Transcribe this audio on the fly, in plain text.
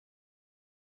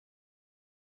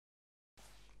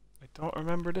don't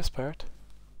remember this part.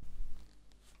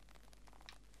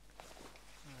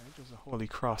 Alright, there's a holy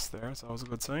cross there, so that was a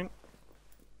good sign.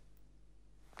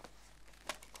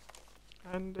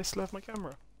 And they still have my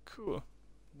camera. Cool.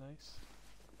 Nice.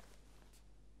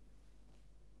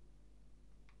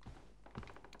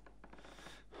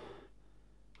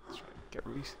 Let's try and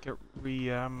get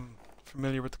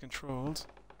familiar with the controls.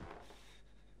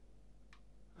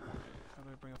 How do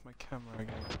I bring up my camera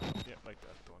again? Yeah, like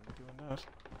that. Don't want to be doing that.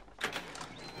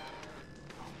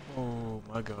 Oh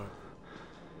my god.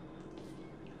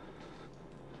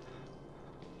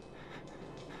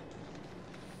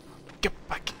 Get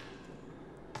back!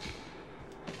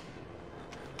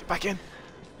 Get back in!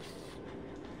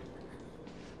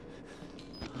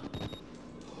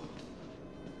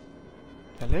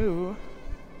 Hello?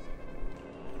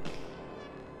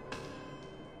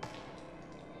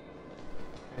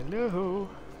 Hello?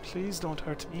 Please don't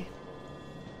hurt me.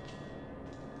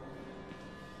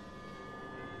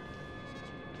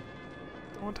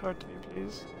 Don't hurt me,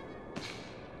 please.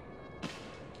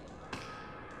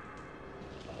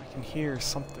 I can hear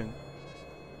something.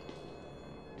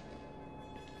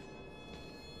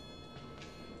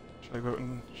 Should I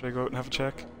go out and have a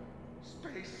check?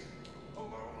 Space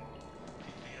alone.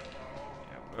 Leave me alone.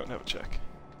 Yeah, we'll go out and have a check.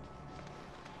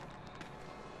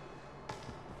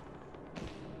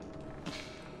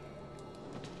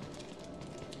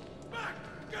 Back!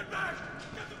 Get back!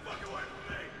 Get the fuck away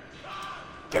from me! Ah!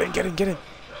 Get in, get in, get in!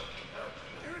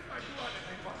 They're in my blood and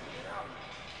they want to get out.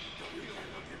 Don't you even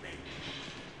look at me.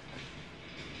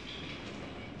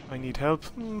 I need help.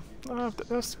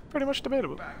 That's pretty much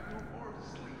debatable. Back no more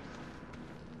sleep.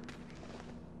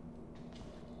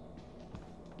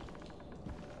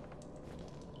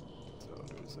 So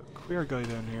there's a queer guy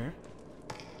down here.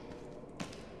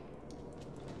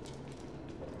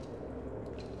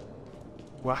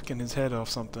 Whacking his head off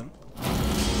something.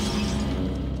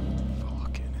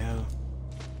 Fucking hell.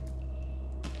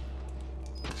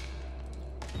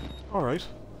 Alright.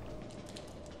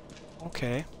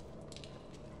 Okay.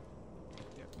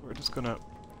 Yeah, we're just gonna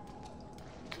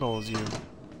close you.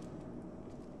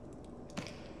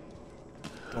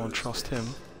 Don't trust him.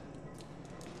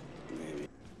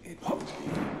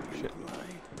 Shit.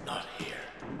 Not here.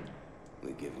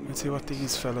 Let's see what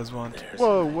these fellas want.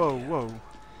 Whoa, whoa, whoa.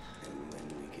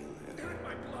 They're in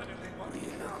my blood and they want to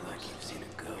get out. Like you've seen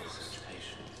a ghost.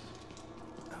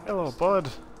 Hello, bud.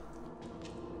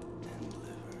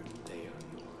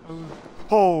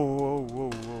 Oh, whoa, whoa,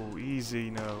 whoa, easy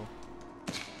now.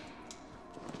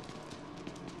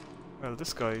 Well,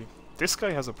 this guy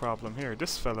has a problem here.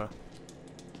 This fella.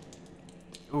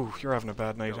 Ooh, you're having a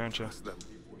bad night, aren't you? Trust them.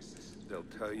 They'll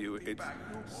tell you it's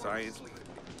science.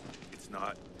 It's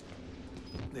not.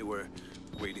 They were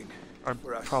waiting I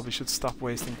for us. probably should stop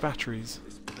wasting batteries.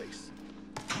 This place.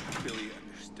 Billy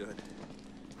understood.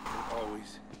 They're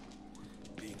always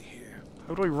being here.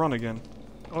 How do I run again?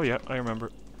 Oh yeah, I remember.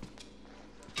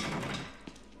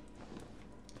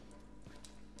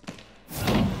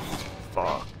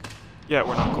 Fuck. Yeah,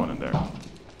 we're not going in there.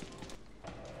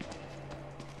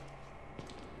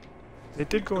 They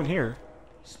did go in here.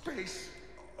 Space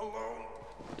alone.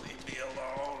 Leave me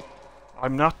alone.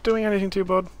 I'm not doing anything to you,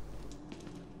 bud.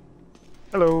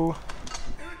 Hello.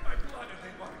 They're in my blood and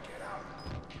they want to get out.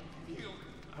 Heal.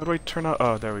 How do I turn out?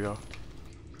 Oh, there we go. Hold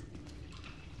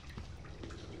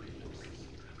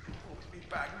me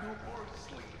back no more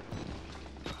sleep.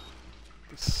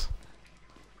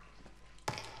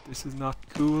 This is not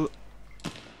cool.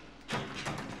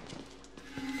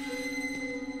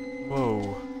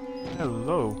 Whoa.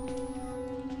 Hello.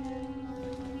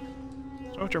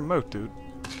 What's wrong with your mouth, dude?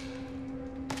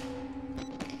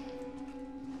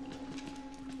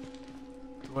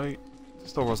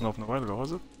 This door wasn't open a while ago,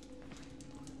 was it?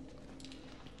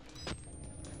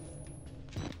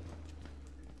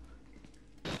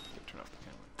 Okay, turn off the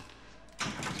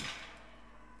camera.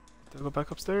 Did I go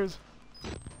back upstairs?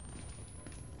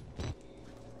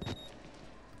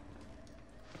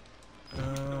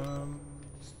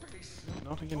 Space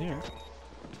Nothing in here. alone.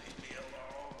 Leave me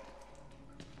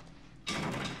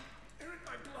alone. They're in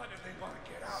my blood and they want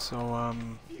to get out. So,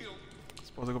 Heal.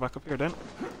 suppose I go back up here then.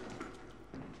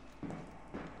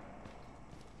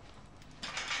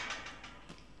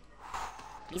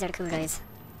 These are the cool guys.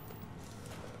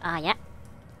 Ah, yeah.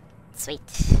 Sweet.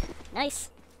 Nice.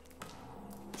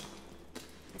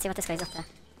 Let's see what this guy's up to.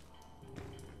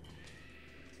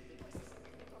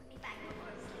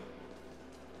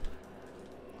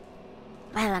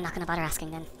 Well, I'm not gonna bother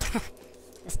asking then.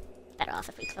 Just better off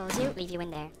if we close you, leave you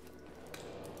in there.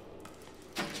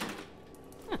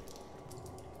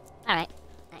 Alright.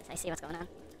 Nice, I see what's going on.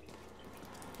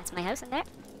 That's my house in there.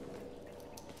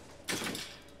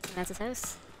 Someone else's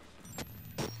house.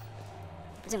 I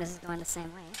presume this is going the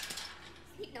same way.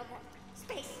 Need no more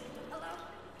space. Hello?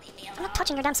 Leave me alone. I'm not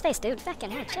touching your damn space, dude. Fucking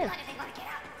hell, chill. Blood if they want to get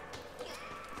out.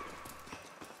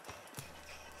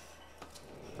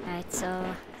 Alright, so...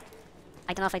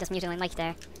 I don't know if I just muted my mic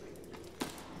there.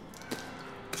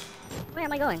 Where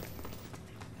am I going?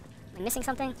 Am I missing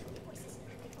something?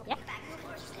 Yeah.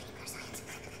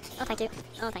 Oh, thank you.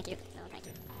 Oh, thank you. Oh, thank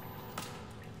you.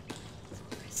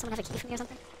 Does someone have a key for me or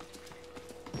something?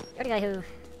 You're the guy who...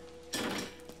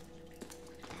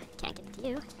 Can't give it to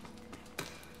you.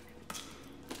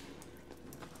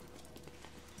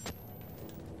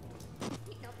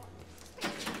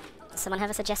 Does someone have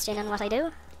a suggestion on what I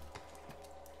do?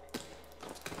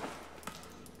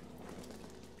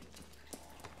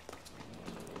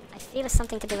 I feel it's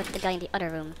something to do with the guy in the other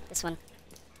room, this one.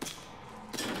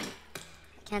 I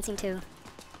can't seem to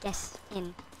get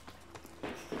in.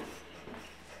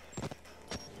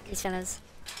 These fellas.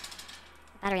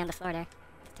 Battery on the floor there.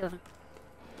 Two of them.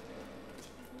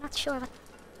 I'm not sure what...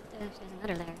 There's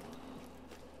another layer.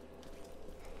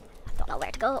 I don't know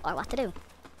where to go or what to do.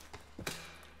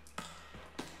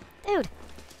 Dude!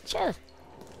 Chill!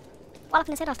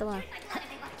 Walloping his head off the wall.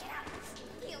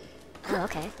 Oh,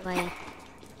 okay. Do I...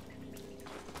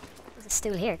 There's a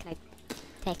stool here. Can I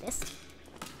take this?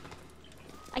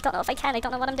 I don't know if I can. I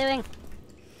don't know what I'm doing.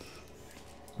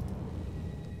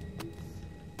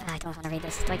 I don't want to read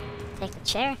this. Do I take the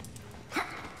chair?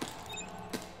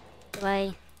 Do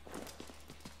I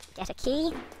get a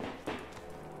key?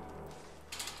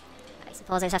 I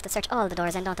suppose I just have to search all the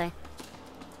doors then, don't I?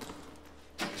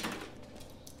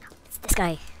 It's this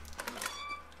guy.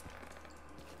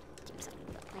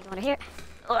 Can I go under here?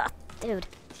 Oh, dude. Do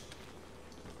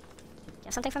you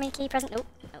have something for me? Key, present? Nope.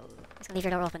 No. Just gonna leave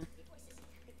your door open.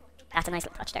 That's a nice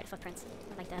little touch there, the footprints.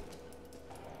 I like that.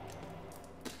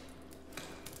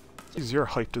 Jeez, you're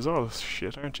hyped as all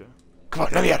shit, aren't you? Come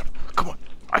on, let me at him! Come on!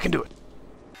 I can do it!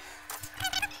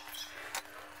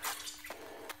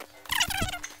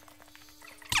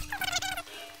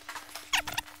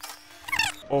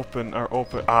 Open or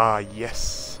open. Ah,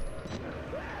 yes!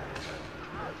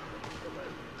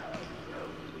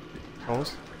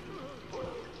 Close.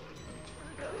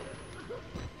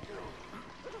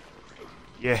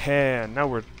 Yeah, now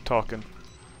we're talking.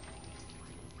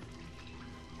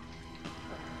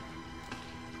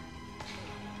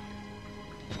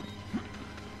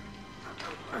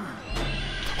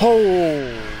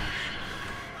 Oh!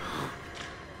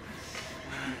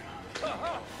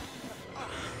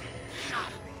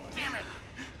 Damn it!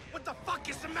 What the fuck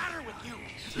is the matter with you?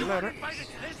 See you later. Invited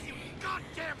to this, you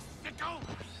goddamn sicko!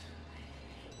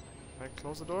 Can I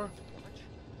close the door?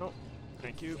 No.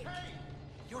 Thank you.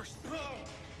 You're slow.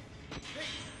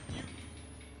 Hey, you.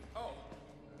 Oh.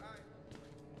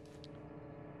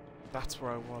 That's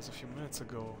where I was a few minutes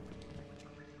ago.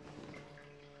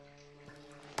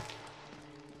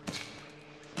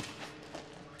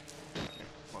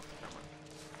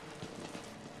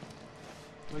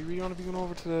 Do I really want to be going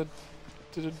over to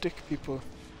the dick people?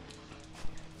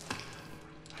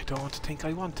 I don't think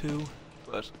I want to,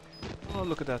 but oh,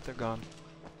 look at that, they're gone.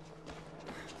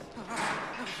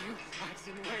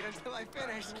 You didn't wait until I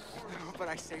finished. But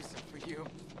I saved some for you.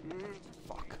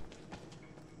 Fuck.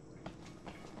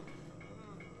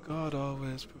 God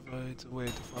always provides a way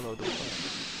to follow the blood.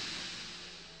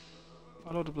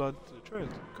 Follow the blood to the trail.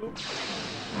 Cool.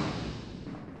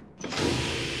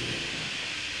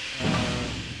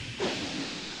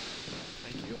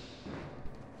 Thank you.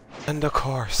 And of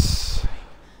course.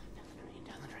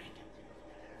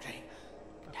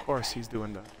 Of course he's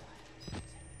doing that.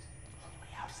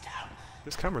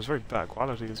 This camera's very bad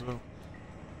quality as well.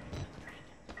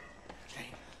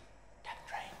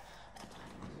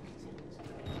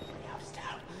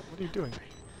 What are you doing?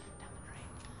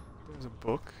 There's a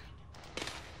book.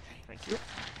 Thank you.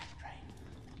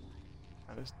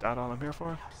 And is that all I'm here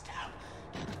for?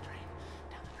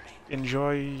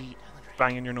 Enjoy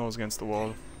banging your nose against the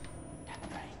wall.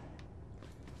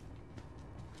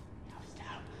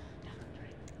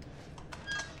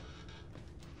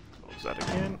 Close that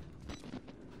again.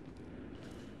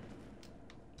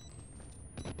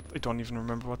 I don't even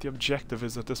remember what the objective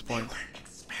is at this point. They were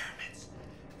experiments.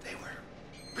 They were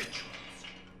rituals.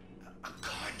 A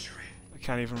conjuring. I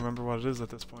can't even remember what it is at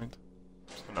this point.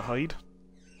 Just gonna hide.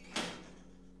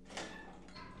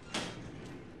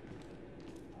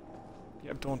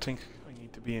 Yeah, I don't think I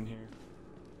need to be in here.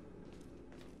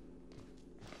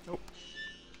 Nope.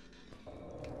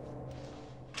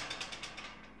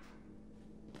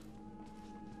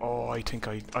 Oh, I think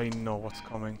I know what's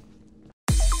coming.